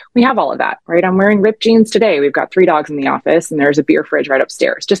music. We have all of that, right? I'm wearing ripped jeans today. We've got 3 dogs in the office, and there's a beer fridge right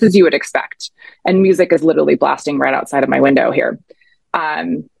upstairs, just as you would expect. And music is literally blasting right outside of my window here.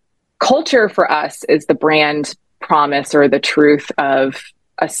 Culture for us is the brand promise or the truth of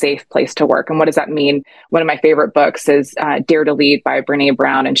a safe place to work. And what does that mean? One of my favorite books is Dare to Lead by Brene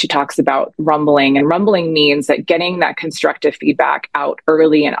Brown. And she talks about rumbling. And rumbling means that getting that constructive feedback out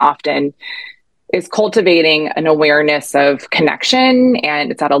early and often is cultivating an awareness of connection. And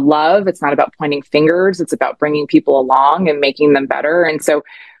it's out of love. It's not about pointing fingers. It's about bringing people along and making them better. And so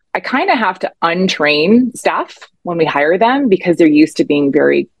I kind of have to untrain staff when we hire them, because they're used to being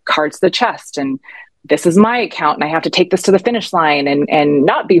very cards to the chest, and this is my account and I have to take this to the finish line and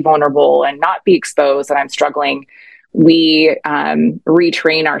not be vulnerable and not be exposed that I'm struggling. We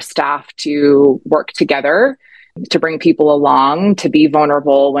retrain our staff to work together, to bring people along, to be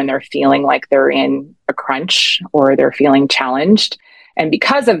vulnerable when they're feeling like they're in a crunch or they're feeling challenged. And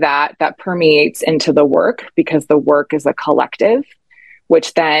because of that, that permeates into the work, because the work is a collective,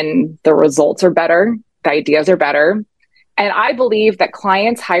 which then the results are better, the ideas are better. And I believe that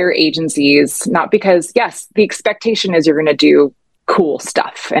clients hire agencies not because, yes, the expectation is you're going to do cool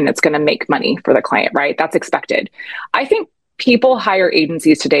stuff and it's going to make money for the client, right? That's expected. I think people hire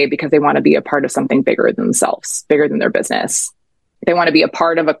agencies today because they want to be a part of something bigger than themselves, bigger than their business. They want to be a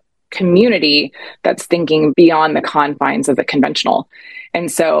part of a community that's thinking beyond the confines of the conventional. And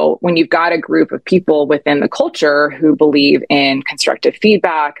so when you've got a group of people within the culture who believe in constructive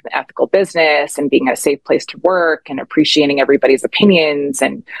feedback, the ethical business, and being a safe place to work and appreciating everybody's opinions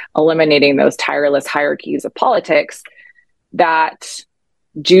and eliminating those tireless hierarchies of politics, that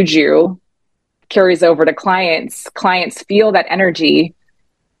juju carries over to clients. Clients feel that energy,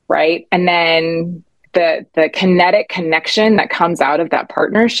 right? And then the kinetic connection that comes out of that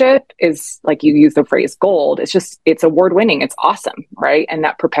partnership is, like you use the phrase, gold. It's award winning. It's awesome, right? And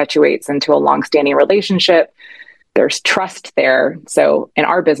that perpetuates into a long-standing relationship. There's trust there. So in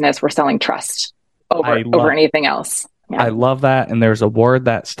our business, we're selling trust over anything else. Yeah. I love that. And there's a word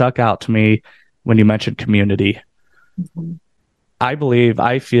that stuck out to me when you mentioned community. Mm-hmm.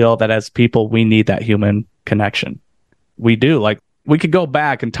 I feel that as people, we need that human connection. We do. Like, we could go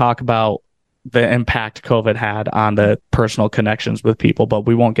back and talk about the impact COVID had on the personal connections with people, but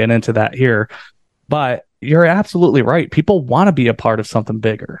we won't get into that here. But you're absolutely right. People want to be a part of something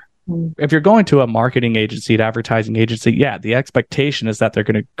bigger. If you're going to a marketing agency, an advertising agency, yeah, the expectation is that they're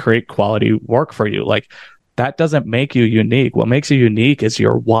going to create quality work for you. Like, that doesn't make you unique. What makes you unique is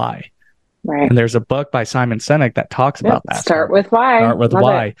your why. Right. And there's a book by Simon Sinek that talks about that. Start with why. Start with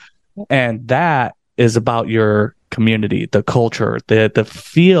why. And that is about your community, the culture, the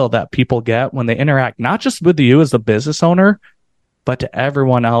feel that people get when they interact, not just with you as the business owner, but to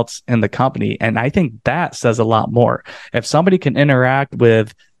everyone else in the company. And I think that says a lot more. If somebody can interact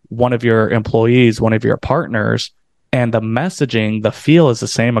with one of your employees, one of your partners, and the messaging, the feel is the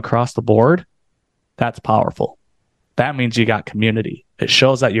same across the board, that's powerful. That means you got community. It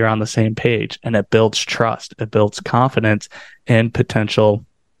shows that you're on the same page, and it builds trust. It builds confidence in potential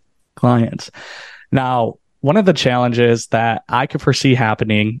clients. Now, one of the challenges that I could foresee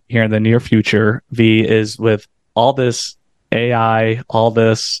happening here in the near future, V, is with all this AI, all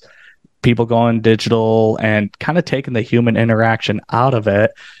this people going digital and kind of taking the human interaction out of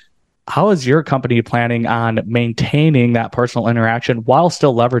it. How is your company planning on maintaining that personal interaction while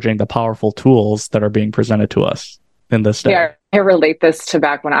still leveraging the powerful tools that are being presented to us in this day? Yeah, I relate this to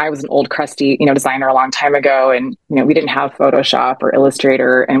back when I was an old crusty, designer a long time ago, and we didn't have Photoshop or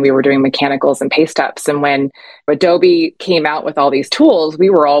Illustrator, and we were doing mechanicals and paste ups. And when Adobe came out with all these tools, we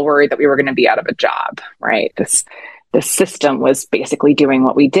were all worried that we were going to be out of a job, right? The system was basically doing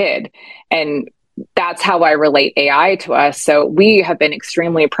what we did, and that's how I relate AI to us. So we have been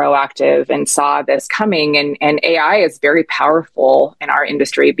extremely proactive and saw this coming, and AI is very powerful in our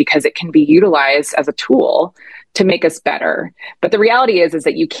industry because it can be utilized as a tool to make us better. But the reality is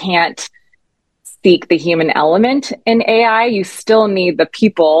that you can't seek the human element in AI. You still need the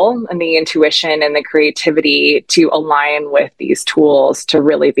people and the intuition and the creativity to align with these tools to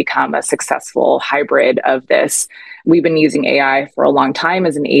really become a successful hybrid of this. We've been using AI for a long time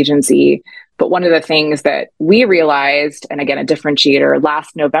as an agency, but one of the things that we realized, and again, a differentiator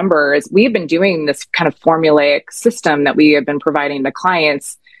last November, is we've been doing this kind of formulaic system that we have been providing to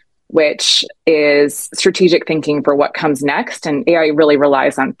clients, which is strategic thinking for what comes next. And AI really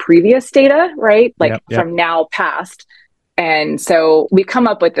relies on previous data, right? Like from now past. And so we come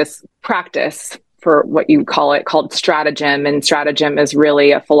up with this practice for what you call it called stratagem. And stratagem is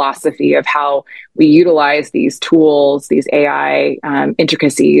really a philosophy of how we utilize these tools, these AI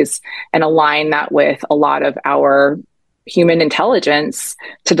intricacies, and align that with a lot of our human intelligence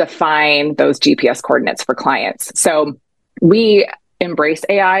to define those GPS coordinates for clients. So we embrace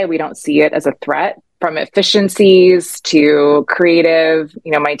AI. We don't see it as a threat. From efficiencies to creative,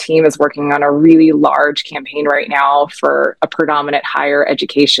 my team is working on a really large campaign right now for a predominant higher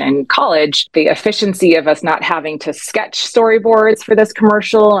education college. The efficiency of us not having to sketch storyboards for this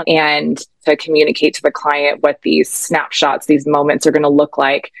commercial and to communicate to the client what these snapshots, these moments are going to look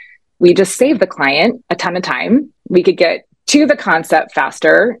like. We just save the client a ton of time. We could get to the concept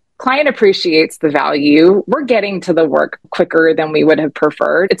faster. Client appreciates the value. We're getting to the work quicker than we would have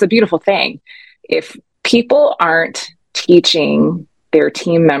preferred. It's a beautiful thing. If people aren't teaching their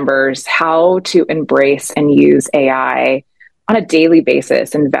team members how to embrace and use AI on a daily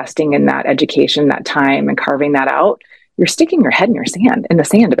basis, investing in that education, that time, and carving that out, you're sticking your head in the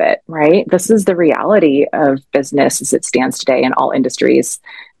sand a bit, right? This is the reality of business as it stands today in all industries,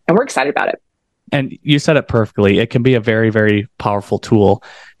 and we're excited about it. And you said it perfectly. It can be a very, very powerful tool,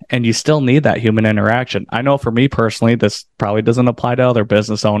 and you still need that human interaction. I know for me personally, this probably doesn't apply to other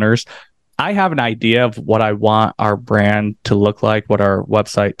business owners. I have an idea of what I want our brand to look like, what our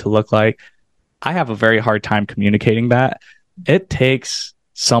website to look like. I have a very hard time communicating that. It takes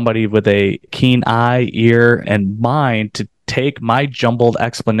somebody with a keen eye, ear, and mind to take my jumbled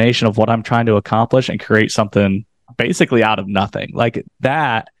explanation of what I'm trying to accomplish and create something basically out of nothing. Like,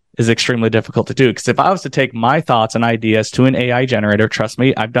 that is extremely difficult to do. Because if I was to take my thoughts and ideas to an AI generator, trust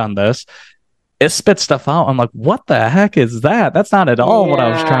me, I've done this, it spits stuff out. I'm like, what the heck is that? That's not at all what I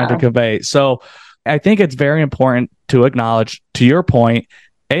was trying to convey. So I think it's very important to acknowledge, to your point,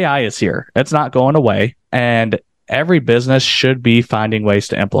 AI is here. It's not going away. And every business should be finding ways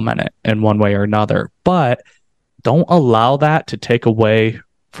to implement it in one way or another. But don't allow that to take away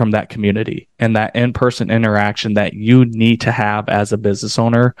from that community and that in-person interaction that you need to have as a business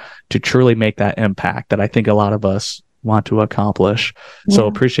owner to truly make that impact that I think a lot of us want to accomplish. Yeah. So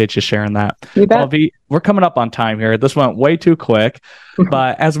appreciate you sharing that. Well, V, we're coming up on time here. This went way too quick,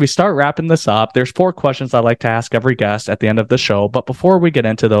 but as we start wrapping this up, there's 4 questions I like to ask every guest at the end of the show. But before we get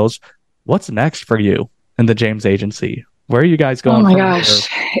into those, what's next for you in the James Agency? Where are you guys going? Oh my gosh,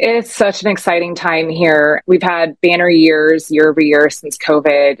 it's such an exciting time here. We've had banner years, year over year since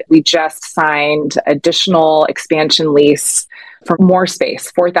COVID. We just signed additional expansion lease for more space,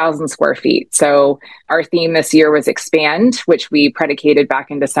 4,000 square feet. So our theme this year was expand, which we predicated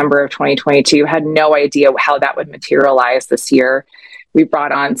back in December of 2022. Had no idea how that would materialize this year. We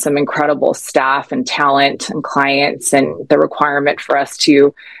brought on some incredible staff and talent and clients, and the requirement for us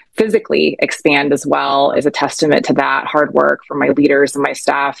to physically expand as well is a testament to that hard work from my leaders and my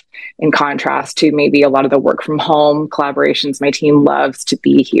staff, in contrast to maybe a lot of the work from home collaborations. My team loves to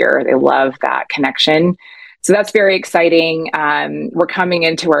be here. They love that connection. So that's very exciting. We're coming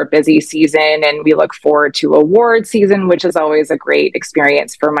into our busy season, and we look forward to award season, which is always a great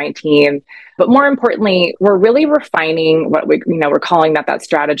experience for my team. But more importantly, we're really refining what we're calling that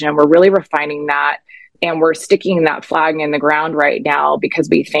stratagem. We're really refining that. And we're sticking that flag in the ground right now because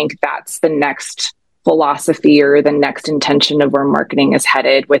we think that's the next philosophy or the next intention of where marketing is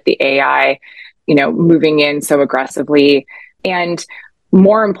headed with the AI, moving in so aggressively. And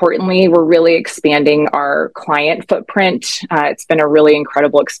more importantly, we're really expanding our client footprint. It's been a really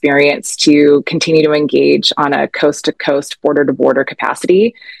incredible experience to continue to engage on a coast-to-coast, border-to-border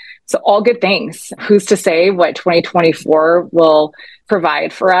capacity. So all good things. Who's to say what 2024 will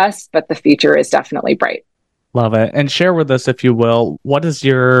provide for us, but the future is definitely bright. Love it. And share with us, if you will, what does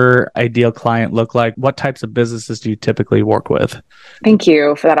your ideal client look like? What types of businesses do you typically work with? Thank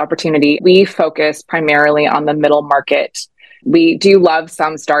you for that opportunity. We focus primarily on the middle market. We do love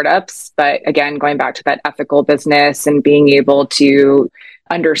some startups, but again, going back to that ethical business and being able to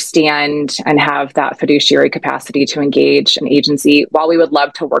understand and have that fiduciary capacity to engage an agency. While we would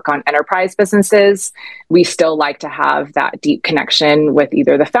love to work on enterprise businesses, we still like to have that deep connection with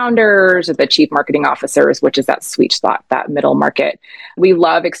either the founders or the chief marketing officers, which is that sweet spot, that middle market. We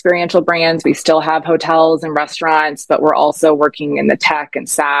love experiential brands. We still have hotels and restaurants, but we're also working in the tech and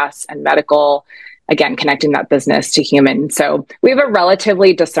SaaS and medical, again, connecting that business to human. So we have a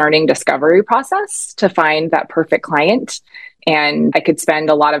relatively discerning discovery process to find that perfect client. And I could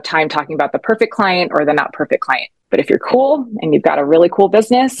spend a lot of time talking about the perfect client or the not perfect client. But if you're cool and you've got a really cool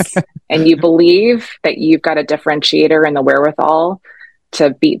business and you believe that you've got a differentiator and the wherewithal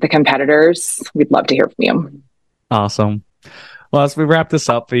to beat the competitors, we'd love to hear from you. Awesome. Well, as we wrap this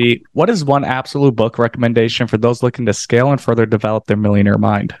up, what is one absolute book recommendation for those looking to scale and further develop their millionaire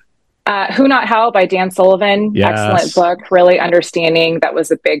mind? Who Not How by Dan Sullivan. Yes. Excellent book. Really understanding that was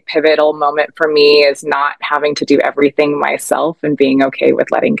a big pivotal moment for me, is not having to do everything myself and being okay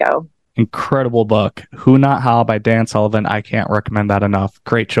with letting go. Incredible book. Who Not How by Dan Sullivan. I can't recommend that enough.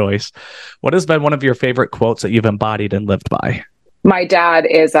 Great choice. What has been one of your favorite quotes that you've embodied and lived by? My dad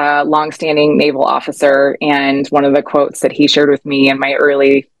is a longstanding naval officer, and one of the quotes that he shared with me in my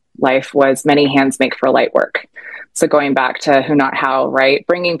early life was, "Many hands make for light work." So going back to Who Not How, right?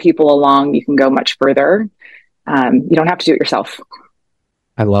 Bringing people along, you can go much further. You don't have to do it yourself.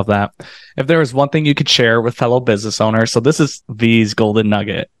 I love that. If there was one thing you could share with fellow business owners, so this is V's golden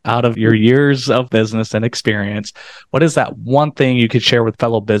nugget out of your years of business and experience, what is that one thing you could share with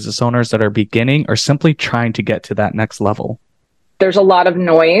fellow business owners that are beginning or simply trying to get to that next level? There's a lot of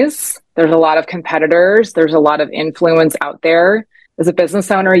noise. There's a lot of competitors. There's a lot of influence out there. As a business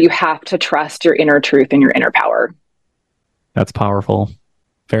owner, you have to trust your inner truth and your inner power. That's powerful.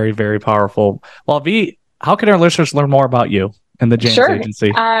 Very, very powerful. Well, V, how can our listeners learn more about you and the James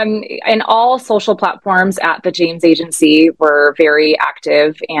Agency? In all social platforms at the James Agency, we're very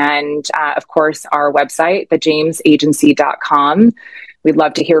active. And of course, our website, thejamesagency.com. We'd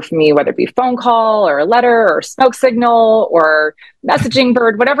love to hear from you, whether it be phone call or a letter or smoke signal or messaging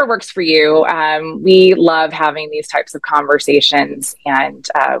bird, whatever works for you. We love having these types of conversations, and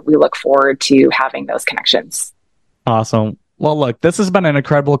we look forward to having those connections. Awesome. Well, look, this has been an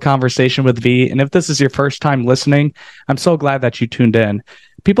incredible conversation with V. And if this is your first time listening, I'm so glad that you tuned in.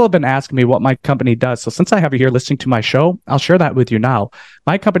 People have been asking me what my company does. So since I have you here listening to my show, I'll share that with you now.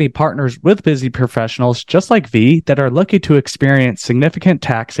 My company partners with busy professionals just like V that are looking to experience significant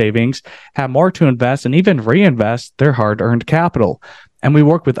tax savings, have more to invest, and even reinvest their hard-earned capital. And we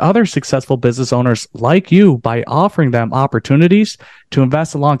work with other successful business owners like you by offering them opportunities to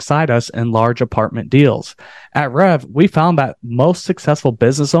invest alongside us in large apartment deals. At Rev, we found that most successful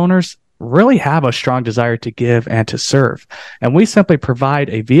business owners really have a strong desire to give and to serve. And we simply provide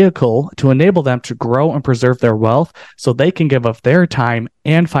a vehicle to enable them to grow and preserve their wealth so they can give up their time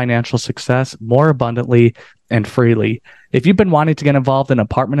and financial success more abundantly and freely. If you've been wanting to get involved in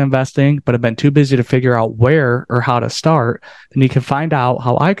apartment investing, but have been too busy to figure out where or how to start, then you can find out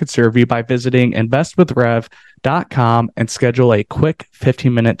how I could serve you by visiting investwithrev.com and schedule a quick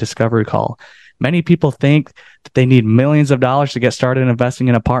 15-minute discovery call. Many people think that they need millions of dollars to get started investing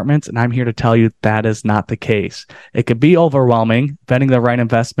in apartments, and I'm here to tell you that is not the case. It could be overwhelming vetting the right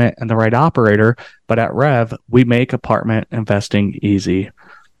investment and the right operator, but at Rev, we make apartment investing easy.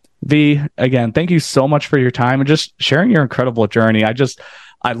 V, again, thank you so much for your time and just sharing your incredible journey. I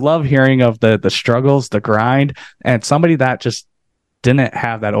love hearing of the struggles, the grind, and somebody that just didn't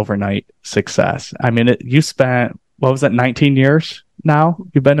have that overnight success. I mean, you spent, 19 years now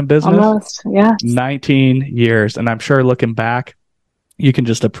you've been in business? Almost, yeah. 19 years. And I'm sure looking back, you can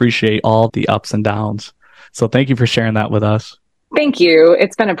just appreciate all the ups and downs. So thank you for sharing that with us. Thank you.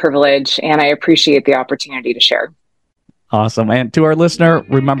 It's been a privilege, and I appreciate the opportunity to share. Awesome. And to our listener,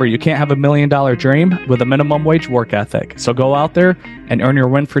 remember, you can't have $1 million dream with a minimum wage work ethic. So go out there and earn your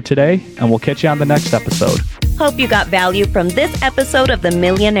win for today, and we'll catch you on the next episode. Hope you got value from this episode of The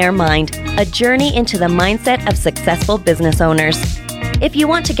Millionaire Mind, a journey into the mindset of successful business owners. If you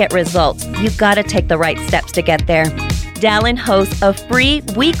want to get results, you've got to take the right steps to get there. Dallin hosts a free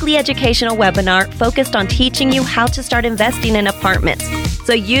weekly educational webinar focused on teaching you how to start investing in apartments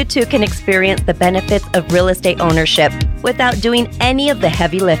so you too can experience the benefits of real estate ownership without doing any of the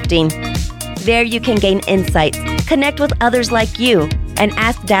heavy lifting. There you can gain insights, connect with others like you, and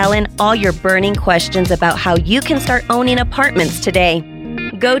ask Dallin all your burning questions about how you can start owning apartments today.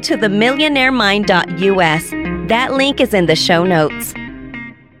 Go to themillionairemind.us. That link is in the show notes.